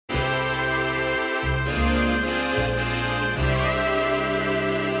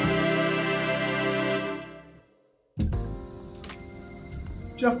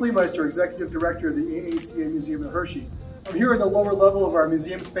Jeff Leemeister, Executive Director of the AACA Museum in Hershey. I'm here in the lower level of our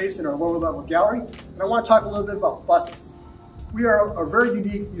museum space in our lower level gallery, and I want to talk a little bit about buses. We are a very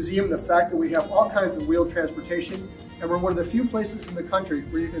unique museum in the fact that we have all kinds of wheeled transportation, and we're one of the few places in the country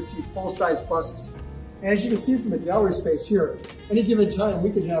where you can see full-size buses. And as you can see from the gallery space here, any given time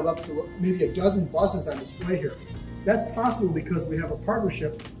we can have up to maybe a dozen buses on display here. That's possible because we have a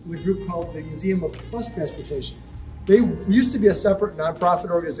partnership with a group called the Museum of Bus Transportation. They used to be a separate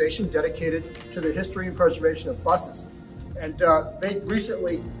nonprofit organization dedicated to the history and preservation of buses. And they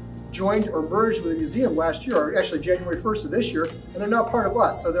recently joined or merged with the museum last year, or actually January 1st of this year, and they're now part of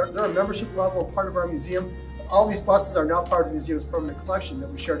us. So they're a membership level, part of our museum. All these buses are now part of the museum's permanent collection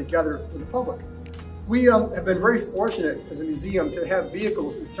that we share together with the public. We have been very fortunate as a museum to have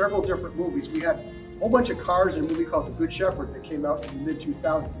vehicles in several different movies. We had a whole bunch of cars in a movie called The Good Shepherd that came out in the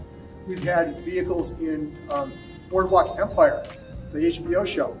mid-2000s. We've had vehicles in Boardwalk Empire, the HBO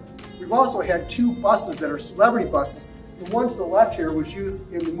show. We've also had two buses that are celebrity buses. The one to the left here was used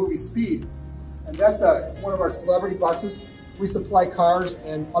in the movie Speed, and it's one of our celebrity buses. We supply cars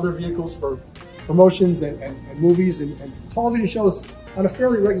and other vehicles for promotions and movies and television shows on a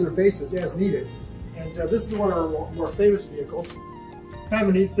fairly regular basis as needed. And this is one of our more famous vehicles. Kind of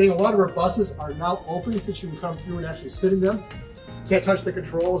a neat thing, a lot of our buses are now open so that you can come through and actually sit in them. You can't touch the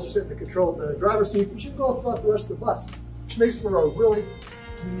controls or sit in the driver's seat, but you can go throughout the rest of the bus, which makes for a really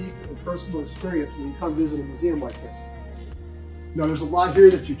unique and personal experience when you come visit a museum like this. Now, there's a lot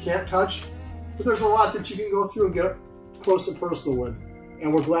here that you can't touch, but there's a lot that you can go through and get up close and personal with.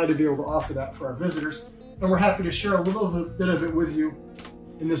 And we're glad to be able to offer that for our visitors. And we're happy to share a little bit of it with you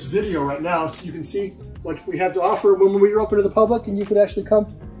in this video right now, so you can see what we have to offer when we are open to the public, and you can actually come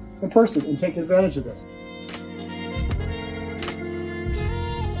in person and take advantage of this.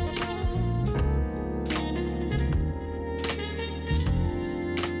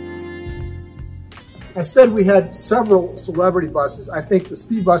 I said we had several celebrity buses. I think the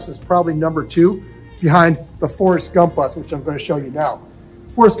Speed bus is probably number 2 behind the Forrest Gump bus, which I'm going to show you now.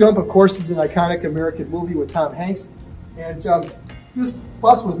 Forrest Gump, of course, is an iconic American movie with Tom Hanks. And this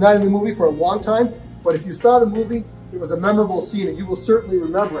bus was not in the movie for a long time, but if you saw the movie, it was a memorable scene, and you will certainly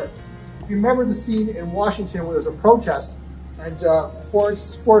remember it. If you remember the scene in Washington where there's a protest, and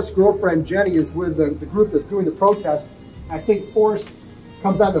Forrest's girlfriend Jenny is with the group that's doing the protest, I think Forrest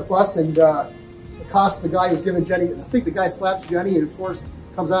comes on the bus and accosts the guy who's giving Jenny, I think the guy slaps Jenny, and Forrest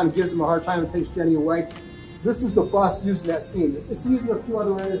comes on and gives him a hard time and takes Jenny away. This is the bus used in that scene. It's used in a few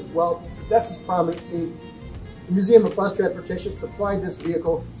other areas as well, but that's his prominent scene. The Museum of Bus Transportation supplied this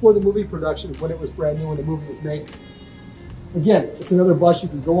vehicle for the movie production when it was brand new, when the movie was made. Again, it's another bus you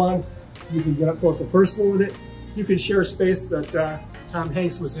can go on. You can get up close and personal with it. You can share space that Tom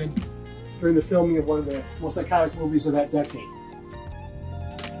Hanks was in during the filming of one of the most iconic movies of that decade.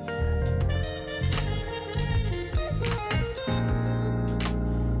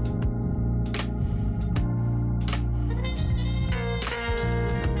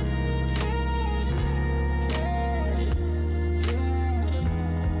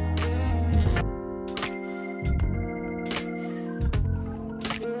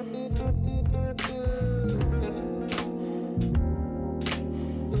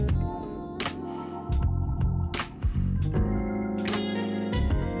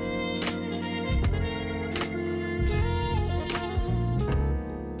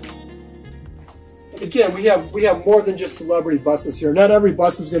 Again, we have more than just celebrity buses here. Not every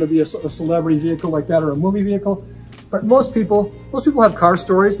bus is going to be a celebrity vehicle like that or a movie vehicle, but most people have car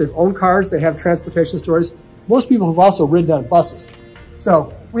stories. They've owned cars. They have transportation stories. Most people have also ridden on buses.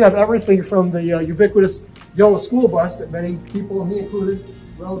 So we have everything from the ubiquitous yellow school bus that many people, me included,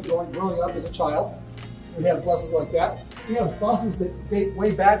 rode growing up as a child. We have buses like that. We have buses that date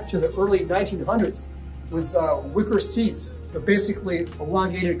way back to the early 1900s with wicker seats. They're basically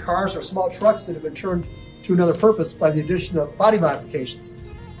elongated cars or small trucks that have been turned to another purpose by the addition of body modifications.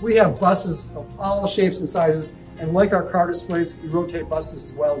 We have buses of all shapes and sizes, and like our car displays, we rotate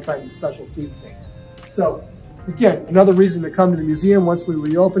buses as well and try to do special themed things. So again, another reason to come to the museum once we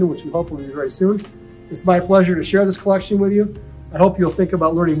reopen, which we hope will be very soon. It's my pleasure to share this collection with you. I hope you'll think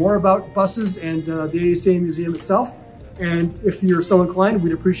about learning more about buses and the AACA Museum itself. And if you're so inclined,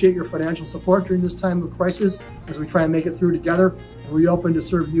 we'd appreciate your financial support during this time of crisis as we try and make it through together and reopen to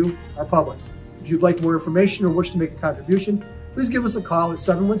serve you, our public. If you'd like more information or wish to make a contribution, please give us a call at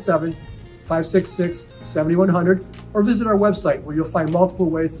 717-566-7100 or visit our website where you'll find multiple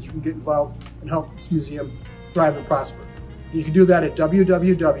ways that you can get involved and help this museum thrive and prosper. And you can do that at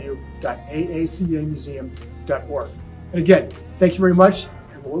www.aacamuseum.org. And again, thank you very much,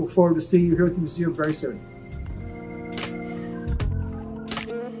 and we'll look forward to seeing you here at the museum very soon.